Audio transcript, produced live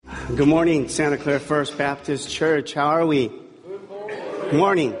Good morning, Santa Clara First Baptist Church. How are we? Good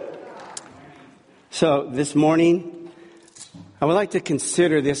morning. So this morning, I would like to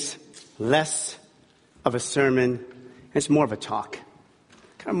consider this less of a sermon. It's more of a talk,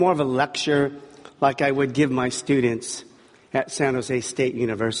 kind of more of a lecture like I would give my students at San Jose State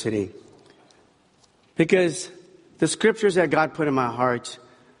University. Because the scriptures that God put in my heart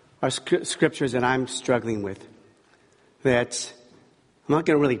are scriptures that I'm struggling with. That I'm not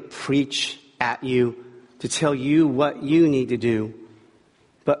going to really preach at you to tell you what you need to do,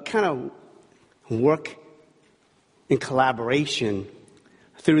 but kind of work in collaboration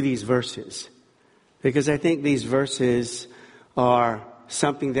through these verses. Because I think these verses are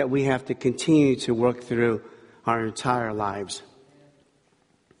something that we have to continue to work through our entire lives.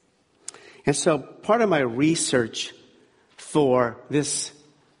 And so part of my research for this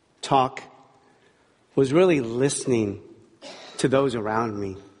talk was really listening to those around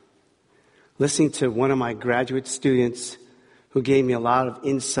me. Listening to one of my graduate students who gave me a lot of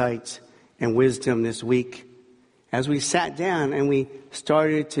insight and wisdom this week as we sat down and we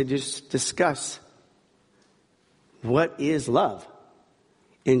started to just discuss what is love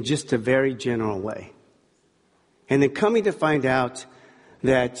in just a very general way. And then coming to find out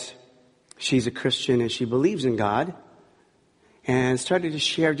that she's a Christian and she believes in God, and started to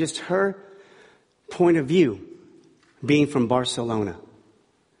share just her point of view being from Barcelona.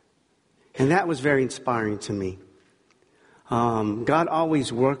 And that was very inspiring to me. God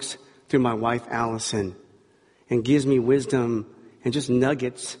always works through my wife, Allison, and gives me wisdom and just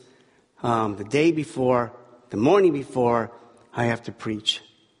nuggets the day before, the morning before I have to preach.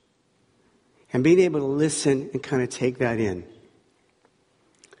 And being able to listen and kind of take that in.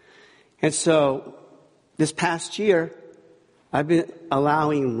 And so this past year, I've been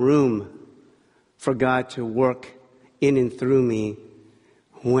allowing room for God to work in and through me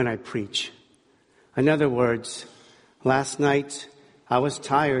when I preach. In other words, last night I was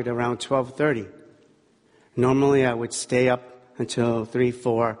tired around 12:30. Normally I would stay up until 3,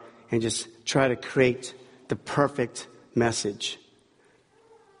 4 and just try to create the perfect message.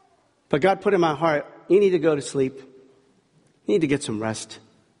 But God put in my heart, you need to go to sleep. You need to get some rest.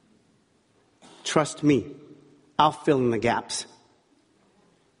 Trust me, I'll fill in the gaps.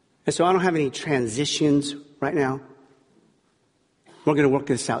 And so I don't have any transitions right now. We're going to work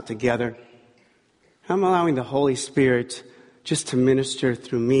this out together. I'm allowing the Holy Spirit just to minister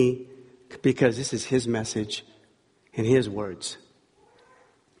through me because this is His message and His words.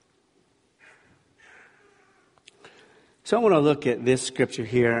 So I want to look at this scripture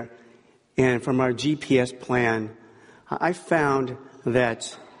here. And from our GPS plan, I found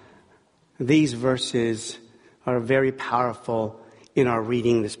that these verses are very powerful in our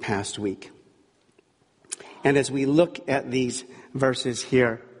reading this past week. And as we look at these verses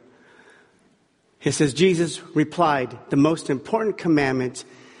here, it says, Jesus replied, the most important commandment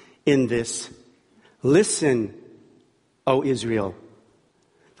in this, listen, O Israel,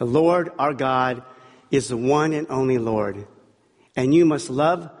 the Lord our God is the one and only Lord, and you must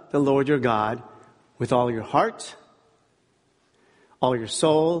love the Lord your God with all your heart, all your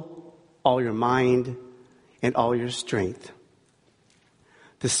soul, all your mind, and all your strength.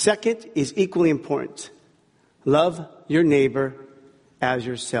 The second is equally important. Love your neighbor as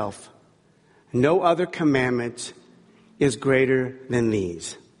yourself. No other commandment is greater than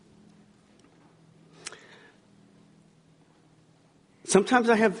these.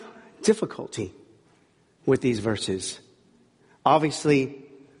 Sometimes I have difficulty with these verses. Obviously,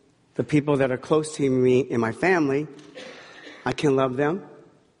 the people that are close to me in my family, I can love them.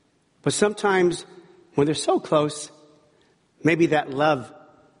 But sometimes when they're so close, maybe that love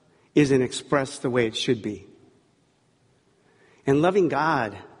isn't expressed the way it should be. And loving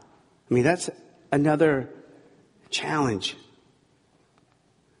God, I mean, that's another challenge.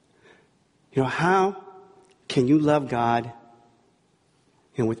 You know, how can you love God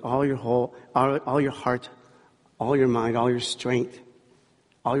and with all your all your heart, all your mind, all your strength,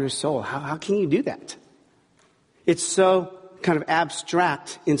 all your soul? How can you do that? It's so kind of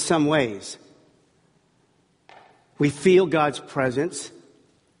abstract in some ways. We feel God's presence.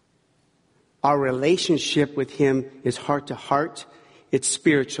 Our relationship with Him is heart to heart. It's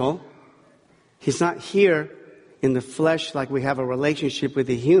spiritual. He's not here in the flesh like we have a relationship with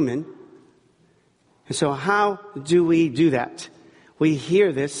a human. And so how do we do that? We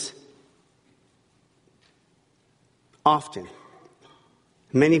hear this often.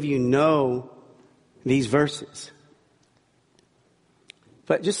 Many of you know these verses.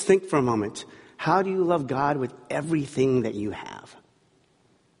 But just think for a moment. How do you love God with everything that you have?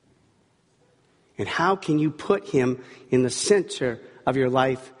 And how can you put Him in the center of your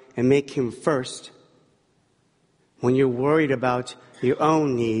life and make him first, when you're worried about your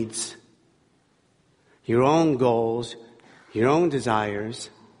own needs, your own goals, your own desires,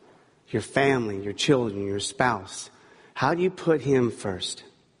 your family, your children, your spouse, how do you put him first?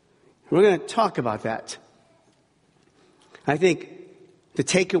 We're going to talk about that. I think the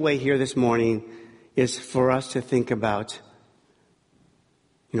takeaway here this morning is for us to think about,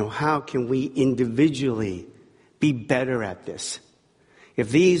 how can we individually be better at this? If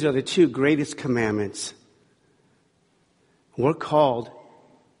these are the two greatest commandments, we're called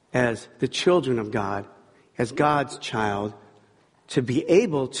as the children of God, as God's child, to be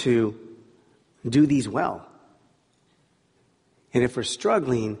able to do these well. And if we're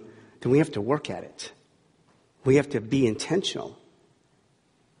struggling, then we have to work at it. We have to be intentional.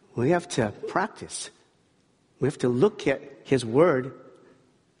 We have to practice. We have to look at his word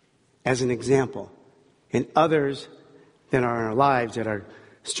as an example. And others that are in our lives that are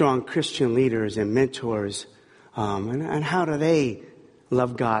strong Christian leaders and mentors, and how do they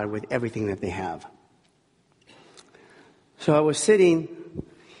love God with everything that they have? So I was sitting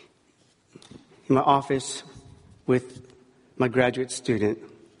in my office with my graduate student,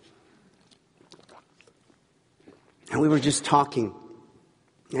 and we were just talking.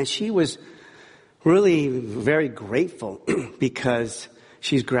 And she was really very grateful because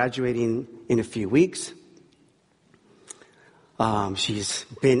she's graduating in a few weeks. She's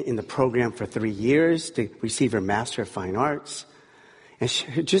been in the program for 3 years to receive her Master of Fine Arts. And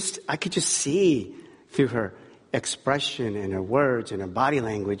I could just see through her expression and her words and her body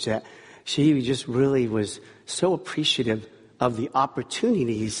language that she just really was so appreciative of the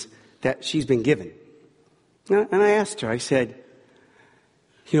opportunities that she's been given. And I asked her, I said,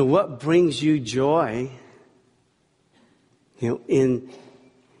 what brings you joy, in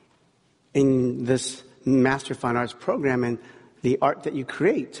this Master of Fine Arts program and the art that you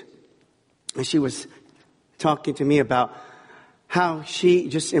create? And she was talking to me about how she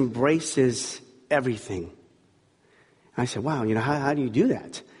just embraces everything. I said, wow, how do you do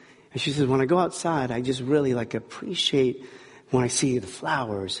that? And she says, when I go outside, I just really appreciate when I see the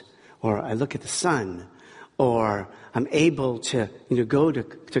flowers, or I look at the sun, or I'm able to, go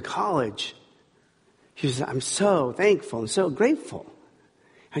to college. She says, I'm so thankful and so grateful.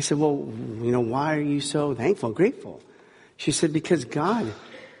 I said, well, why are you so thankful and grateful? She said, because God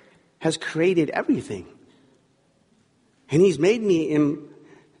has created everything. And he's made me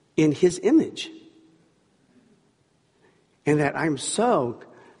in his image. And that I'm so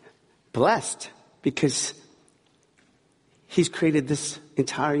blessed because he's created this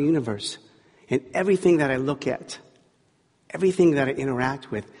entire universe. And everything that I look at, everything that I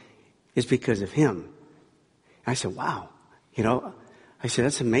interact with is because of him. I said, wow, I said,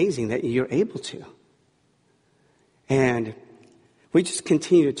 that's amazing that you're able to. And we just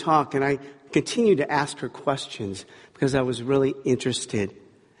continue to talk, and I continued to ask her questions because I was really interested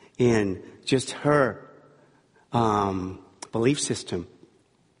in just her belief system,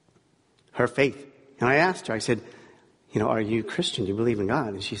 her faith. And I asked her, I said, are you Christian? Do you believe in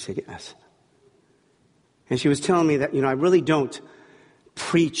God? And she said, yes. And she was telling me that, I really don't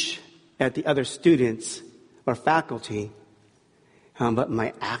preach at the other students or faculty, but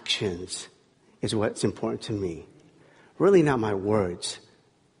my actions is what's important to me. Really not my words,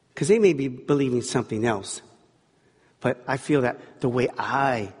 because they may be believing something else. But I feel that the way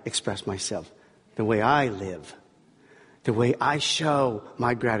I express myself, the way I live, the way I show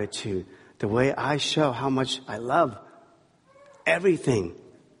my gratitude, the way I show how much I love everything,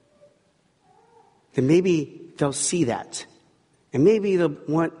 then maybe they'll see that. And maybe they'll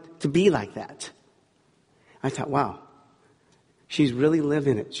want to be like that. I thought, wow, she's really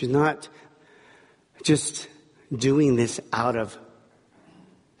living it. She's not just doing this out of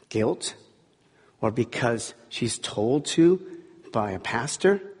guilt or because she's told to by a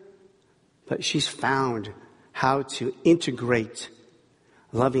pastor, but she's found how to integrate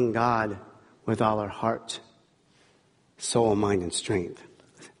loving God with all her heart, soul, mind, and strength.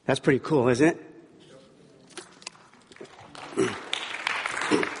 That's pretty cool, isn't it?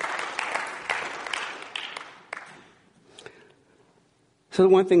 So the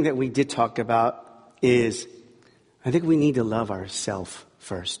one thing that we did talk about is I think we need to love ourselves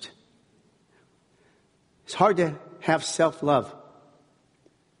first. It's hard to have self-love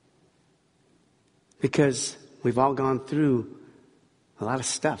because we've all gone through a lot of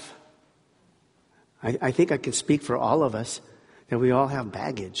stuff. I think I can speak for all of us that we all have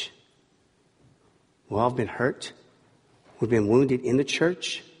baggage. We've all been hurt. We've been wounded in the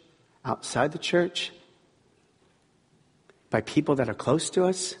church, outside the church, by people that are close to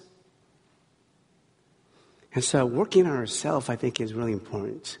us. And so working on ourselves, I think, is really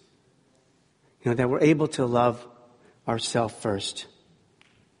important. That we're able to love ourselves first.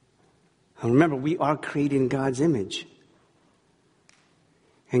 And remember, we are created in God's image.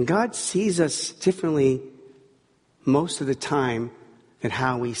 And God sees us differently most of the time than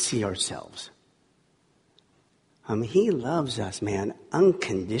how we see ourselves. He loves us, man,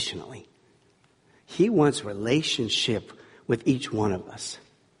 unconditionally. He wants relationship with each one of us.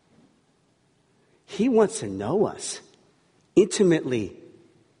 He wants to know us intimately.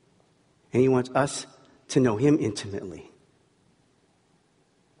 And he wants us to know him intimately.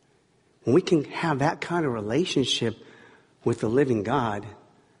 When we can have that kind of relationship with the living God,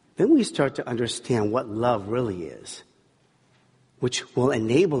 then we start to understand what love really is, which will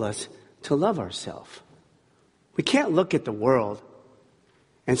enable us to love ourselves. We can't look at the world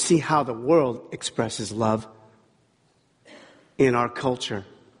and see how the world expresses love in our culture,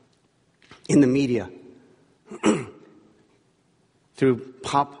 in the media, through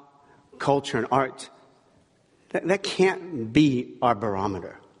pop culture and art. That can't be our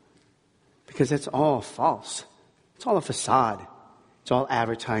barometer, because that's all false. It's all a facade. It's all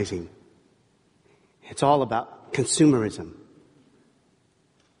advertising. It's all about consumerism.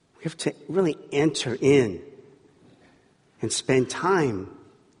 We have to really enter in and spend time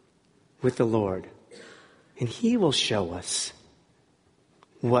with the Lord. And he will show us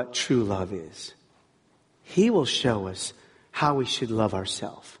what true love is. He will show us how we should love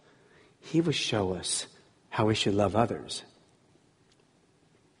ourselves. He will show us how we should love others.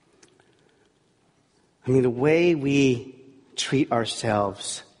 The way we treat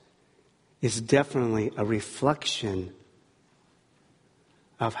ourselves is definitely a reflection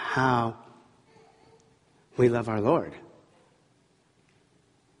of how we love our Lord.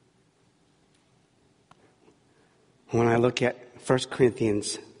 When I look at 1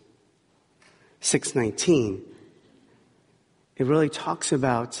 Corinthians 6:19, it really talks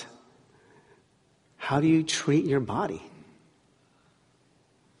about how do you treat your body?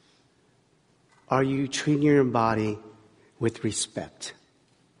 Are you treating your body with respect?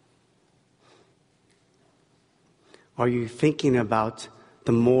 Are you thinking about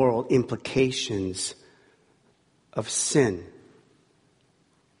the moral implications of sin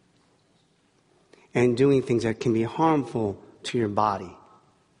and doing things that can be harmful to your body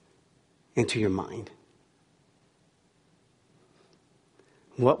and to your mind?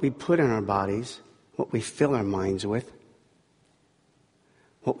 What we put in our bodies, what we fill our minds with,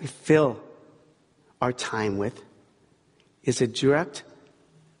 what we fill our time with, is a direct,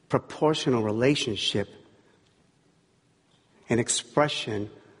 proportional relationship, an expression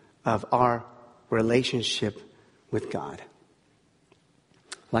of our relationship with God.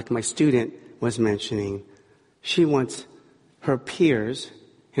 Like my student was mentioning, she wants her peers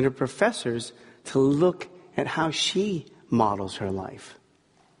and her professors to look at how she models her life.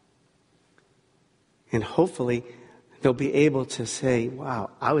 And hopefully they'll be able to say,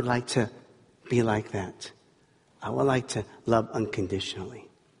 wow, I would like to be like that. I would like to love unconditionally.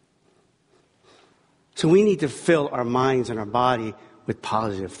 So we need to fill our minds and our body with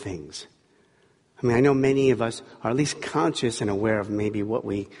positive things. I know many of us are at least conscious and aware of maybe what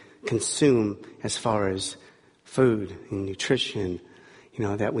we consume as far as food and nutrition.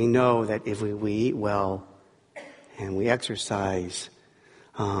 That we know that if we eat well and we exercise,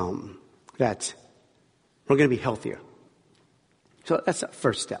 that we're going to be healthier. So that's the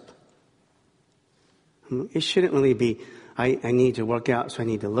first step. It shouldn't really be, I need to work out so I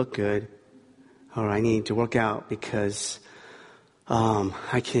need to look good, or I need to work out because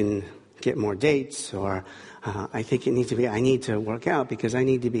I can get more dates, or I think it needs to be, I need to work out because I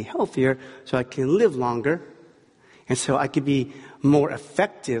need to be healthier so I can live longer, and so I could be more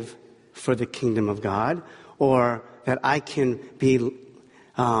effective for the kingdom of God, or that I can be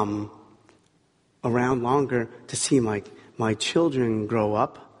around longer to see my children grow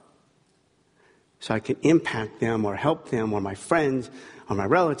up, so I can impact them or help them or my friends or my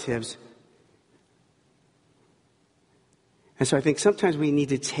relatives. And so I think sometimes we need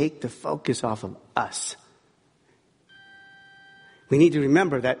to take the focus off of us. We need to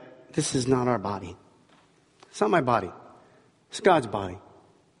remember that this is not our body. It's not my body. It's God's body.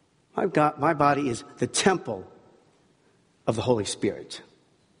 My body is the temple of the Holy Spirit.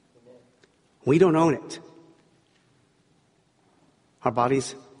 We don't own it. Our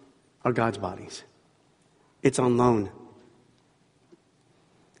bodies are God's bodies. It's on loan.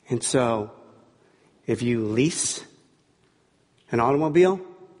 And so, if you lease an automobile,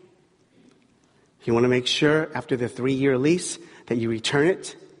 you want to make sure after the 3-year lease that you return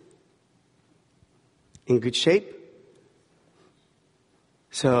it in good shape.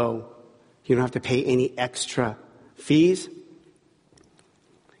 So, You don't have to pay any extra fees.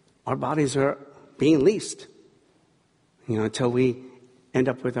 Our bodies are being leased, until we end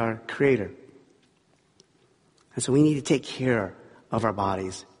up with our Creator. And so we need to take care of our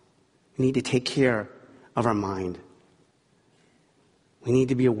bodies. We need to take care of our mind. We need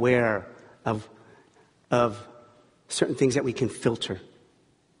to be aware of certain things that we can filter.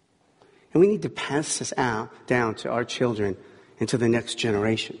 And we need to pass this down to our children and to the next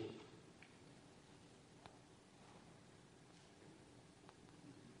generation.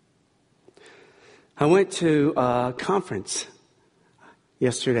 I went to a conference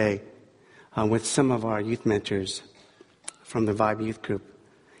yesterday with some of our youth mentors from the Vibe Youth Group.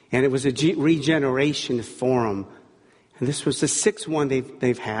 And it was a regeneration forum. And this was the sixth one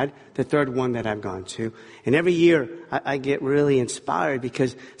they've had, the third one that I've gone to. And every year I get really inspired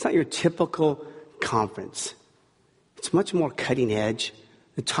because it's not your typical conference. It's much more cutting edge.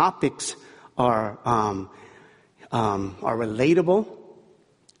 The topics are relatable,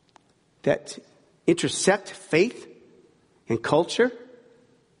 that intersect faith and culture.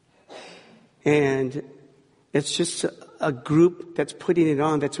 And it's just a group that's putting it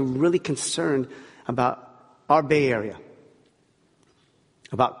on that's really concerned about our Bay Area,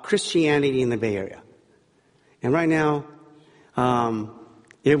 about Christianity in the Bay Area. And right now,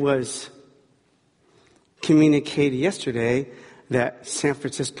 it was communicated yesterday that San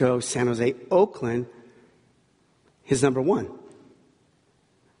Francisco, San Jose, Oakland is number one.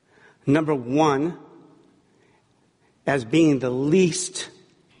 Number one as being the least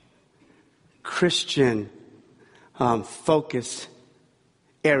Christian focus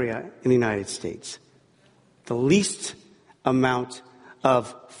area in the United States. The least amount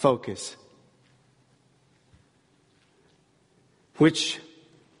of focus. Which,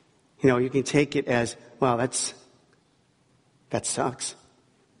 you can take it as, well, that sucks.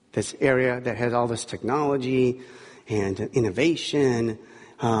 This area that has all this technology and innovation,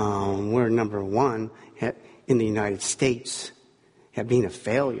 we're number one in the United States at being a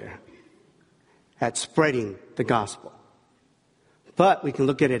failure, at spreading the gospel. But we can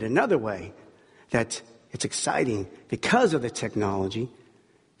look at it another way, that it's exciting because of the technology,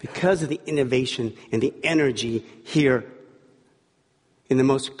 because of the innovation and the energy here in the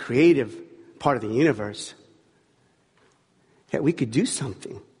most creative part of the universe, that we could do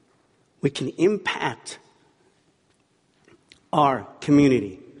something. We can impact our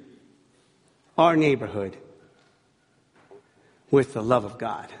community, our neighborhood, with the love of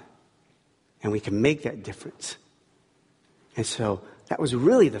God. And we can make that difference. And so that was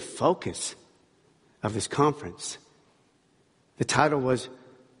really the focus of this conference. The title was,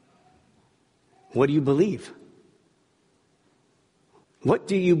 What do you believe? What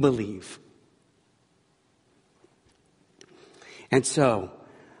do you believe? And so,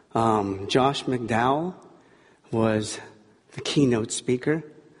 Josh McDowell was the keynote speaker,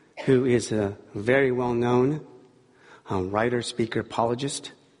 who is a very well-known writer, speaker,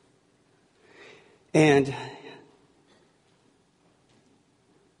 apologist. And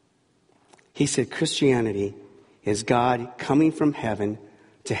he said Christianity is God coming from heaven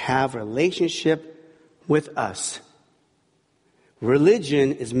to have a relationship with us.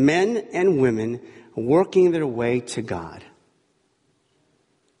 Religion is men and women working their way to God.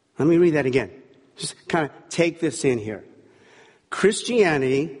 Let me read that again. Just kind of take this in here.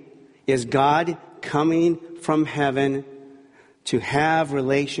 Christianity is God coming from heaven to have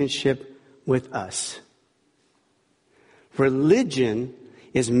relationship with us. Religion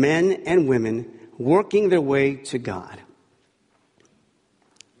is men and women working their way to God.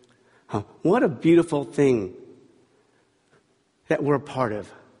 What a beautiful thing that we're a part of.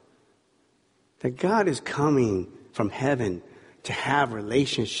 That God is coming from heaven to have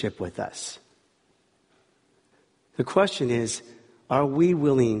relationship with us. The question is, are we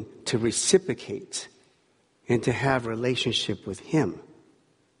willing to reciprocate and to have relationship with Him?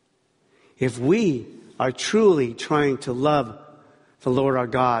 If we are truly trying to love the Lord our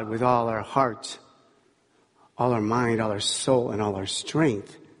God with all our heart, all our mind, all our soul, and all our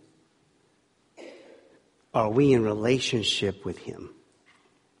strength, are we in relationship with Him?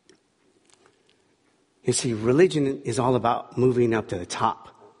 You see, religion is all about moving up to the top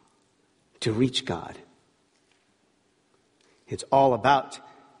to reach God. It's all about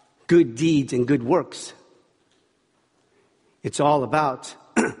good deeds and good works. It's all about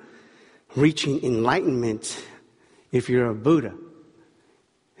reaching enlightenment if you're a Buddha.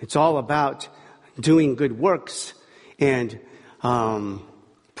 It's all about doing good works and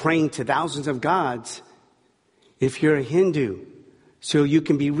praying to thousands of gods if you're a Hindu, so you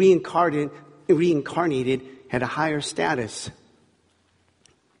can be reincarnated at a higher status.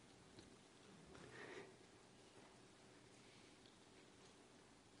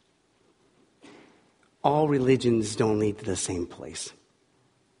 all religions don't lead to the same place.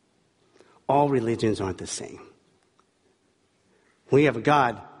 All religions aren't the same. We have a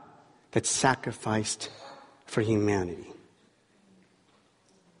God that sacrificed for humanity,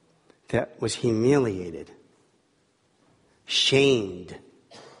 that was humiliated, shamed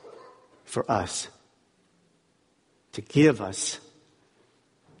for us, to give us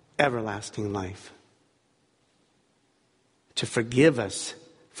everlasting life, to forgive us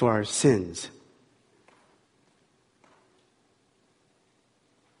for our sins,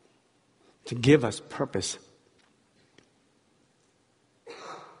 to give us purpose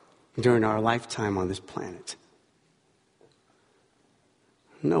during our lifetime on this planet.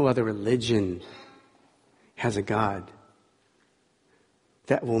 No other religion has a God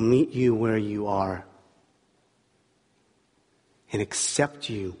that will meet you where you are and accept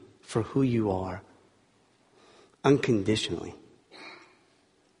you for who you are unconditionally.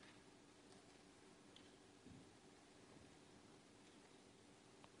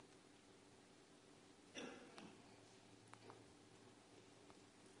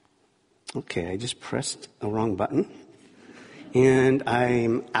 Okay, I just pressed a wrong button. And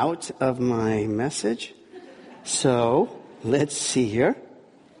I'm out of my message. So, let's see here.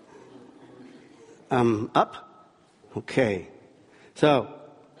 Up. Okay. So,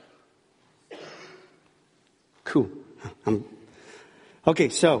 cool. Okay,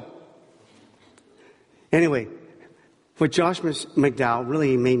 so, anyway, what Josh McDowell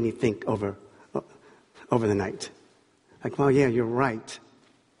really made me think over the night. Like, well, yeah, you're right.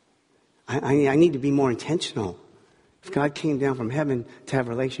 I need to be more intentional. If God came down from heaven to have a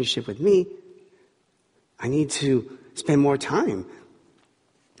relationship with me, I need to spend more time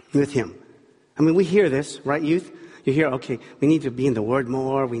with him. I mean, we hear this, right, youth? You hear, okay, we need to be in the Word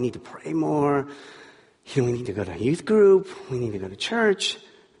more. We need to pray more. We need to go to a youth group. We need to go to church.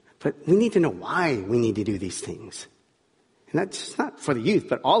 But we need to know why we need to do these things. And that's not for the youth,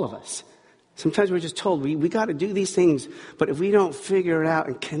 but all of us. Sometimes we're just told we got to do these things, but if we don't figure it out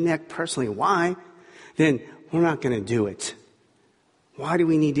and connect personally why, then we're not going to do it. Why do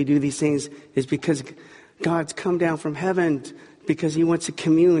we need to do these things? It's because God's come down from heaven because he wants to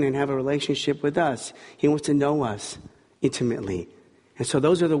commune and have a relationship with us. He wants to know us intimately. And so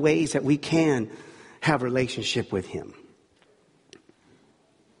those are the ways that we can have a relationship with him.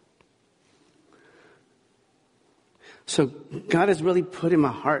 So God has really put in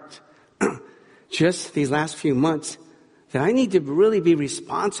my heart just these last few months that I need to really be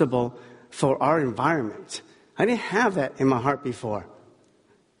responsible for our environment. I didn't have that in my heart before.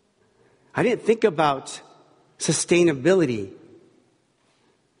 I didn't think about sustainability.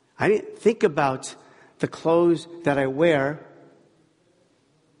 I didn't think about the clothes that I wear.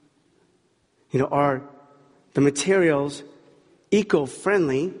 Are the materials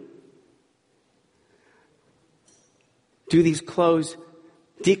eco-friendly? Do these clothes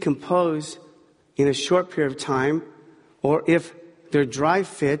decompose in a short period of time? Or if they're dry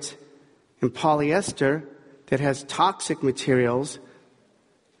fit and polyester that has toxic materials,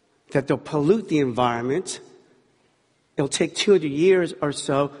 that they'll pollute the environment. It'll take 200 years or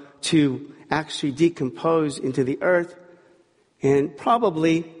so to actually decompose into the earth and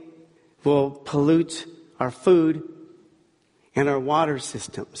probably will pollute our food and our water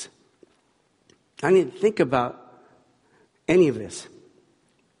systems. I didn't think about any of this.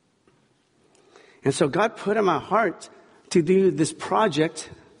 And so God put in my heart to do this project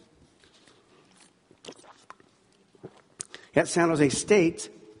at San Jose State.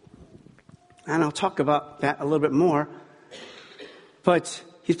 And I'll talk about that a little bit more. But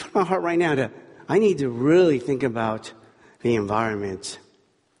he's put in my heart right now I need to really think about the environment.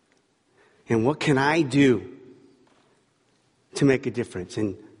 And what can I do to make a difference?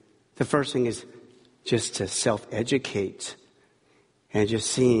 And the first thing is just to self-educate and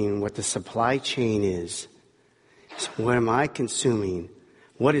just seeing what the supply chain is. So what am I consuming?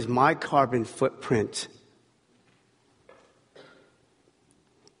 What is my carbon footprint?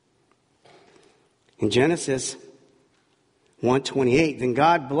 In Genesis 1:28, then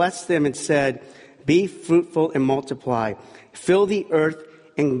God blessed them and said, "Be fruitful and multiply, fill the earth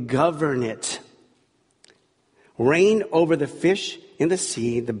and govern it. Reign over the fish in the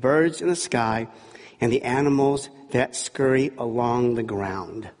sea, the birds in the sky, and the animals that scurry along the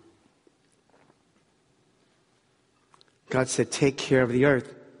ground." God said, take care of the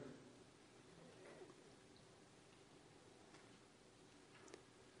earth.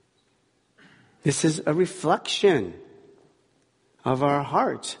 This is a reflection of our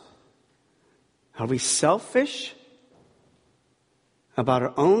heart. Are we selfish about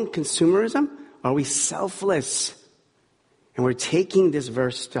our own consumerism? Are we selfless? And we're taking this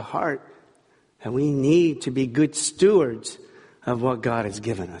verse to heart And we need to be good stewards of what God has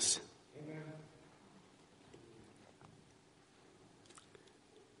given us. Amen.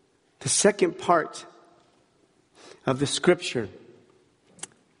 The second part of the scripture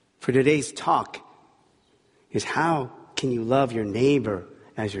for today's talk is how can you love your neighbor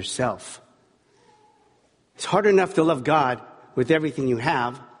as yourself? It's hard enough to love God with everything you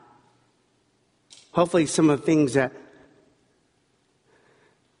have. Hopefully some of the things that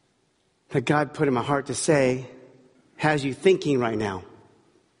God put in my heart to say has you thinking right now.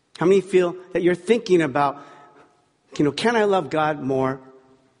 How many feel that you're thinking about, can I love God more?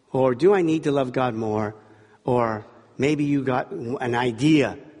 Or do I need to love God more? Or maybe you got an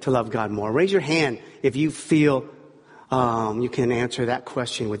idea to love God more. Raise your hand if you feel you can answer that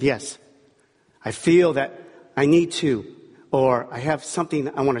question with yes. I feel that I need to, or I have something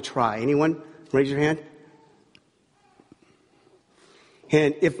I want to try. Anyone? Raise your hand.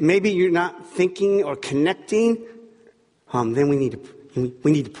 And if maybe you're not thinking or connecting, then we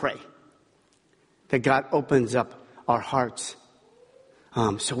need to pray that God opens up our hearts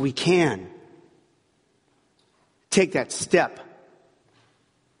so we can take that step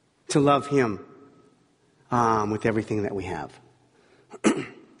to love Him with everything that we have.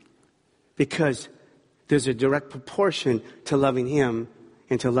 Because there's a direct proportion to loving Him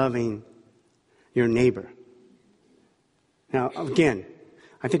and to loving your neighbor. Now, again,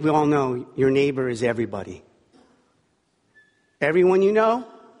 I think we all know your neighbor is everybody. Everyone you know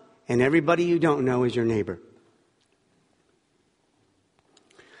and everybody you don't know is your neighbor.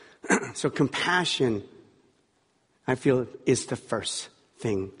 So compassion, I feel, is the first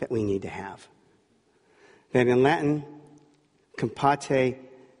thing that we need to have. That in Latin, compate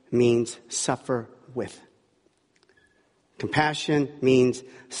means suffer with. Compassion means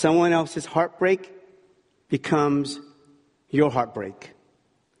someone else's heartbreak becomes your heartbreak.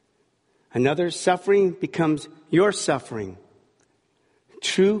 Another's suffering becomes your suffering.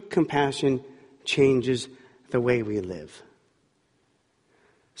 True compassion changes the way we live.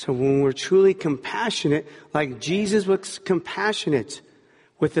 So when we're truly compassionate, like Jesus was compassionate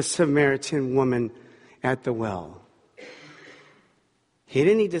with the Samaritan woman at the well. He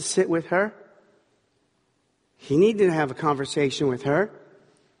didn't need to sit with her. He needed to have a conversation with her.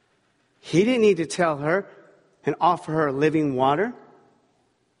 He didn't need to tell her and offer her living water.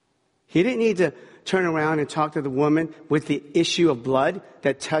 He didn't need to turn around and talk to the woman with the issue of blood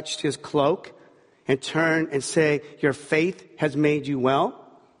that touched his cloak and turn and say, your faith has made you well.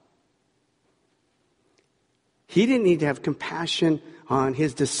 He didn't need to have compassion on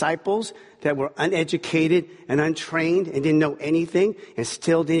his disciples that were uneducated and untrained and didn't know anything and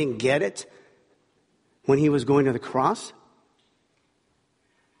still didn't get it when he was going to the cross.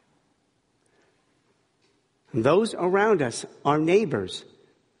 And those around us, our neighbors,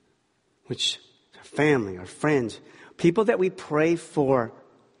 which are family, our friends, people that we pray for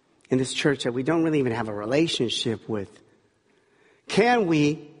in this church that we don't really even have a relationship with, can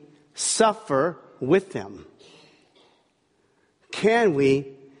we suffer with them? Can we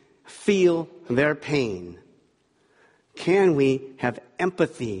feel their pain? Can we have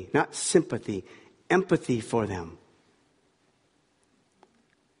empathy, not sympathy, empathy for them?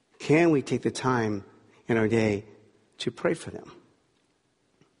 Can we take the time in our day to pray for them?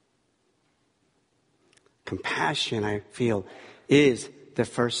 Compassion, I feel, is the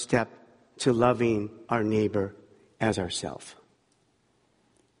first step to loving our neighbor as ourselves.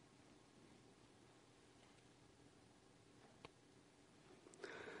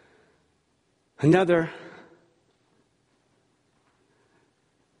 Another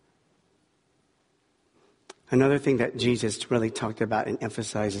thing that Jesus really talked about and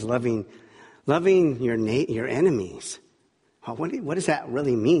emphasized is loving your enemies. Well, what does that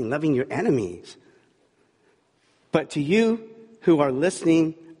really mean, loving your enemies? But to you who are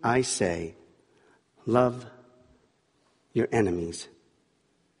listening, I say, love your enemies.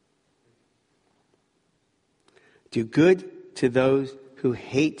 Do good to those who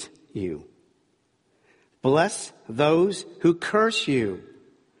hate you. Bless those who curse you.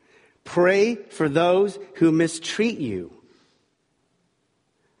 Pray for those who mistreat you.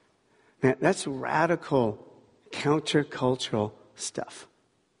 Man, that's radical, countercultural stuff.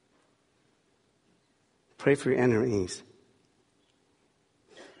 Pray for your enemies.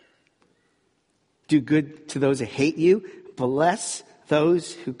 Do good to those who hate you. Bless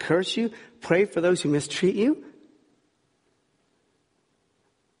those who curse you. Pray for those who mistreat you.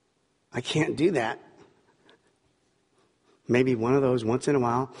 I can't do that. Maybe one of those once in a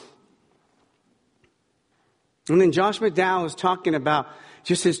while. And then Josh McDowell was talking about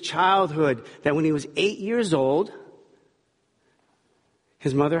just his childhood, that when he was 8 years old,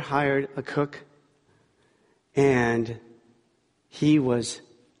 his mother hired a cook And he was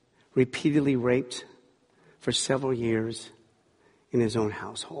repeatedly raped for several years in his own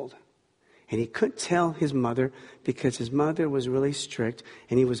household. And he couldn't tell his mother because his mother was really strict,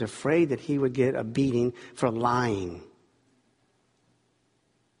 and he was afraid that he would get a beating for lying.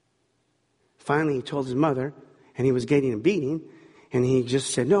 Finally, he told his mother, and he was getting a beating, and he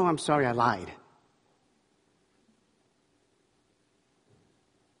just said, "No, I'm sorry, I lied."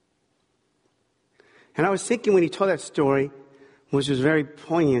 And I was thinking when he told that story, which was very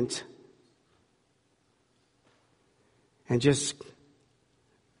poignant and just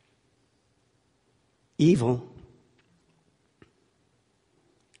evil.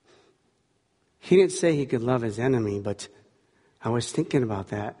 He didn't say he could love his enemy, but I was thinking about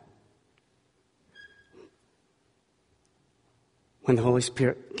that. When the Holy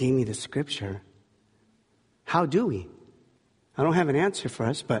Spirit gave me the scripture, how do we? I don't have an answer for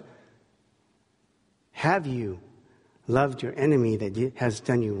us, but have you loved your enemy that has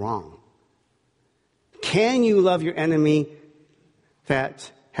done you wrong? Can you love your enemy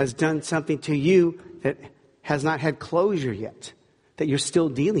that has done something to you that has not had closure yet, that you're still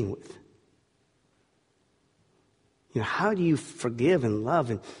dealing with? You know, how do you forgive and love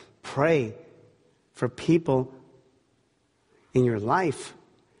and pray for people in your life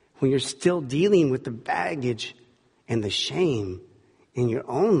when you're still dealing with the baggage and the shame in your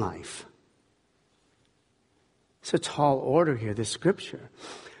own life? It's a tall order here, this scripture.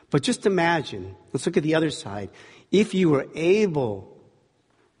 But just imagine, let's look at the other side. If you were able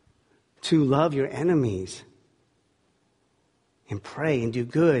to love your enemies and pray and do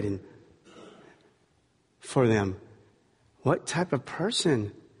good and for them, what type of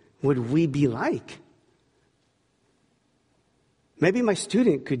person would we be like? Maybe my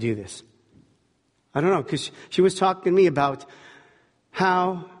student could do this. I don't know, because she was talking to me about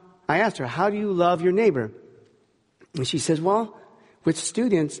how, I asked her, how do you love your neighbor? And she says, well, with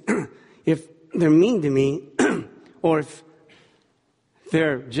students, if they're mean to me, or if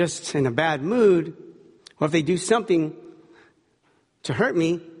they're just in a bad mood, or if they do something to hurt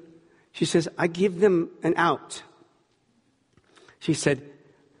me, she says, I give them an out. She said,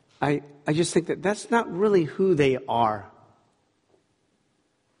 I just think that that's not really who they are.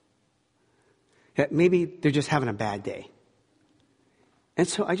 That maybe they're just having a bad day. And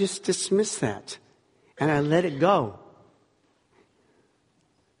so I just dismiss that. And I let it go.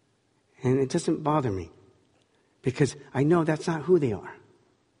 And it doesn't bother me. Because I know that's not who they are.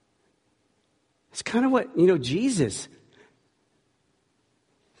 It's kind of what, Jesus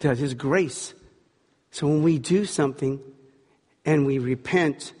does, His grace. So when we do something and we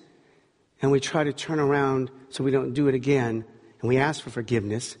repent and we try to turn around so we don't do it again and we ask for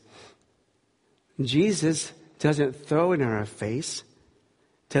forgiveness, Jesus doesn't throw it in our face,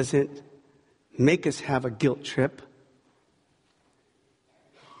 doesn't make us have a guilt trip.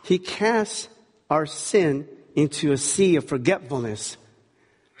 He casts our sin into a sea of forgetfulness.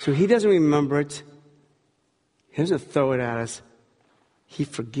 So He doesn't remember it. He doesn't throw it at us. He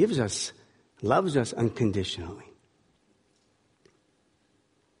forgives us, loves us unconditionally.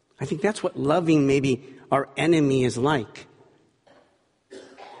 I think that's what loving maybe our enemy is like.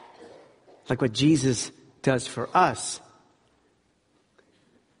 Like what Jesus does for us.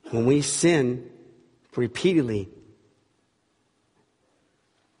 When we sin repeatedly,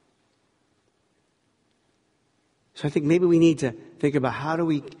 so I think maybe we need to think about how do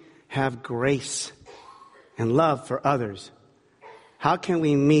we have grace and love for others? How can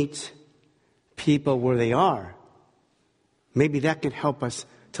we meet people where they are? Maybe that can help us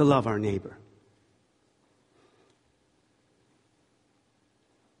to love our neighbor.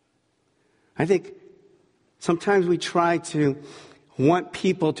 I think sometimes we try to want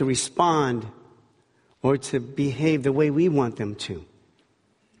people to respond or to behave the way we want them to.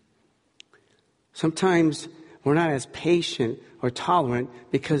 Sometimes we're not as patient or tolerant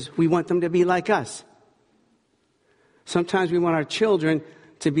because we want them to be like us. Sometimes we want our children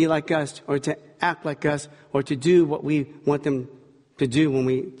to be like us or to act like us or to do what we want them to do when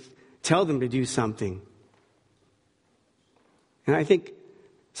we tell them to do something. And I think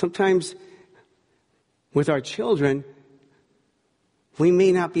sometimes with our children, we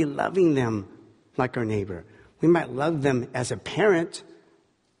may not be loving them like our neighbor. We might love them as a parent,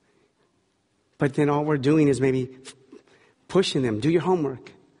 but then all we're doing is maybe pushing them. Do your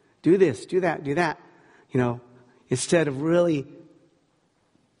homework. Do this, do that, do that. Instead of really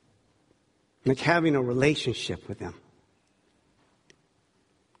like having a relationship with them.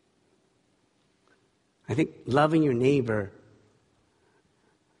 I think loving your neighbor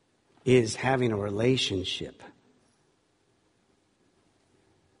is having a relationship.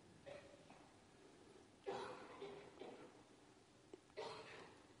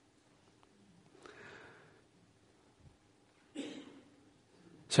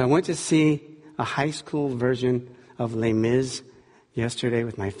 So I went to see a high school version of Les Mis yesterday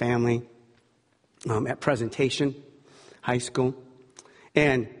with my family at Presentation High School.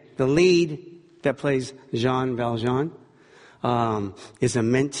 And the lead that plays Jean Valjean is a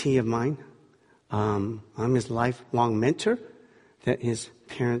mentee of mine. I'm his lifelong mentor that his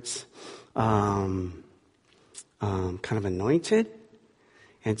parents kind of anointed.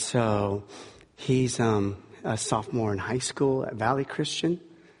 And so he's a sophomore in high school at Valley Christian.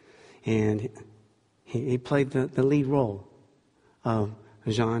 And he played the lead role of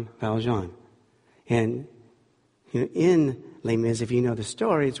Jean Valjean. And in Les Mis, if you know the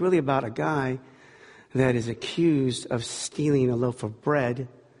story, it's really about a guy that is accused of stealing a loaf of bread,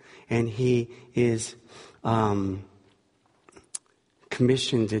 and he is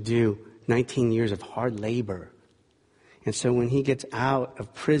commissioned to do 19 years of hard labor. And so when he gets out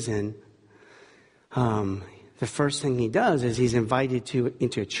of prison, the first thing he does is he's invited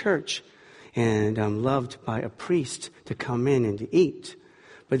into a church and loved by a priest to come in and to eat.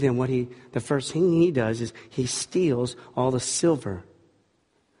 But then the first thing he does is he steals all the silver.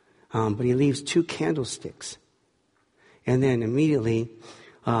 But he leaves 2 candlesticks. And then immediately,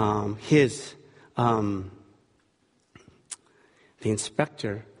 the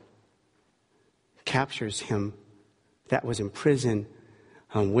inspector captures him that was in prison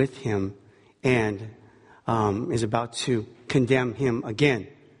with him and is about to condemn him again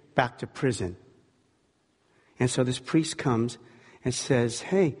back to prison. And so this priest comes and says,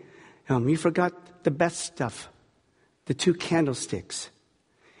 hey, you forgot the best stuff, the 2 candlesticks.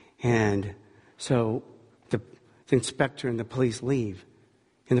 And so the inspector and the police leave.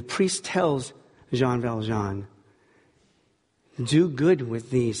 And the priest tells Jean Valjean, do good with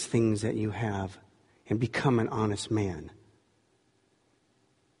these things that you have and become an honest man.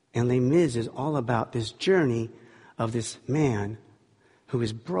 And Les Mis is all about this journey of this man who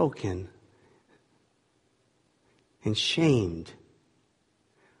is broken and shamed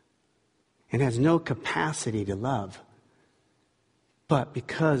and has no capacity to love. But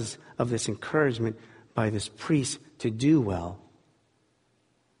because of this encouragement by this priest to do well,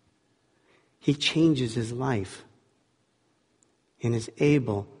 he changes his life and is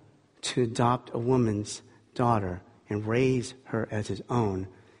able to adopt a woman's daughter and raise her as his own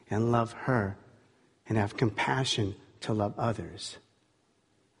and love her and have compassion to love others.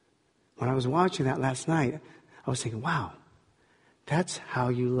 When I was watching that last night, I was thinking, wow, that's how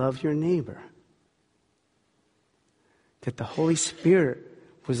you love your neighbor. That the Holy Spirit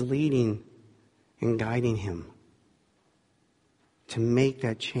was leading and guiding him to make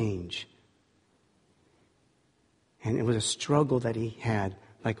that change. And it was a struggle that he had,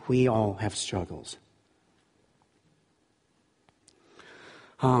 like we all have struggles.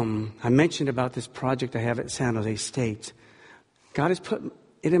 I mentioned about this project I have at San Jose State. God has put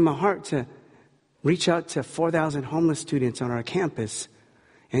it in my heart to reach out to 4,000 homeless students on our campus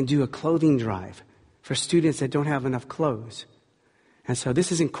and do a clothing drive for students that don't have enough clothes. And so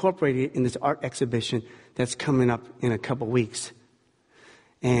this is incorporated in this art exhibition that's coming up in a couple weeks.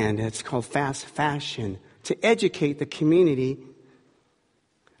 And it's called Fast Fashion, to educate the community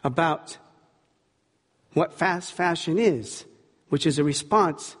about what fast fashion is, which is a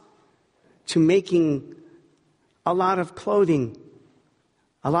response to making a lot of clothing,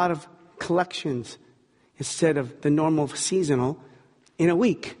 a lot of collections, instead of the normal seasonal, in a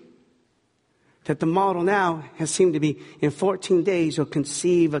week. That the model now has seemed to be in 14 days you'll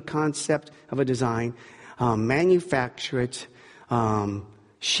conceive a concept of a design, manufacture it,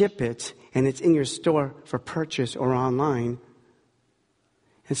 ship it, and it's in your store for purchase or online.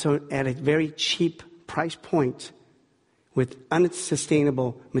 And so at a very cheap price point, with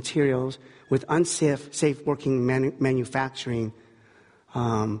unsustainable materials, with unsafe working manufacturing.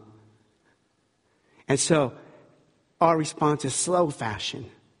 And so our response is slow fashion.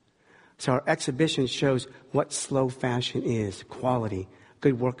 So our exhibition shows what slow fashion is: quality,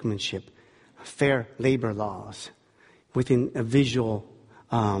 good workmanship, fair labor laws, within a visual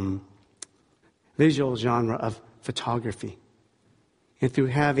genre of photography. And through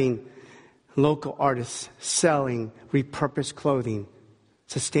having local artists selling repurposed clothing,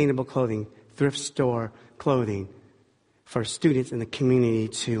 sustainable clothing, thrift store clothing for students in the community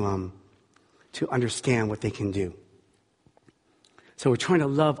to understand what they can do. So we're trying to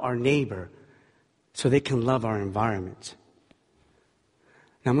love our neighbor so they can love our environment.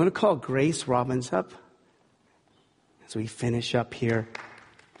 Now I'm going to call Grace Robbins up as we finish up here.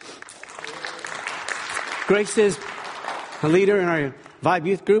 Grace is a leader in our Vibe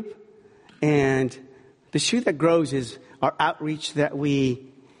Youth Group, and the Shoe That Grows is our outreach that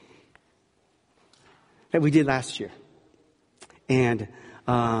we did last year. And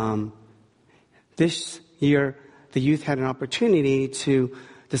This year, the youth had an opportunity to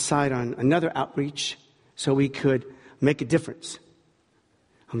decide on another outreach so we could make a difference.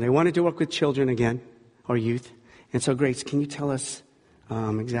 They wanted to work with children again, or youth. And so, Grace, can you tell us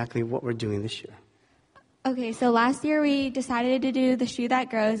exactly what we're doing this year? Okay, so last year we decided to do the Shoe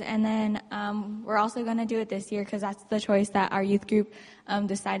That Grows, and then we're also going to do it this year because that's the choice that our youth group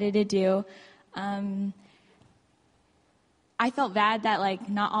decided to do. I felt bad that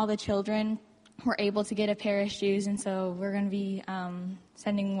not all the children were able to get a pair of shoes, and so we're going to be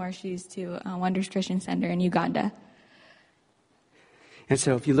sending more shoes to Wonders Christian Center in Uganda. And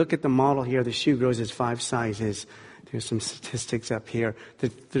so if you look at the model here, the shoe grows as 5 sizes. There's some statistics up here.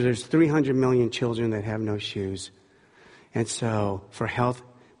 There's 300 million children that have no shoes. And so for health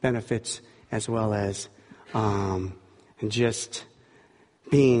benefits as well as just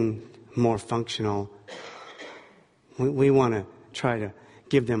being more functional, we want to try to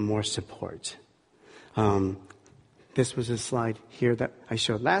give them more support. This was a slide here that I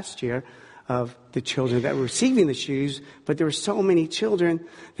showed last year of the children that were receiving the shoes, but there were so many children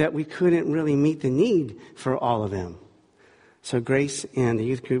that we couldn't really meet the need for all of them. So Grace and the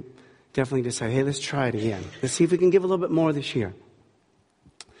youth group definitely decided, hey, let's try it again. Let's see if we can give a little bit more this year.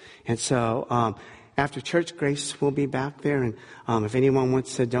 And so after church, Grace will be back there, and if anyone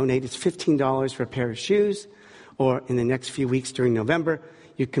wants to donate, it's $15 for a pair of shoes, or in the next few weeks during November,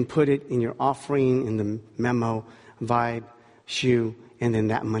 you can put it in your offering in the memo, Vibe, shoe, and then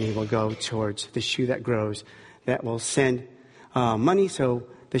that money will go towards the Shoe That Grows that will send money. So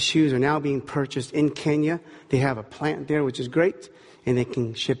the shoes are now being purchased in Kenya. They have a plant there, which is great, and they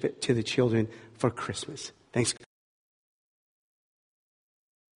can ship it to the children for Christmas. Thanks.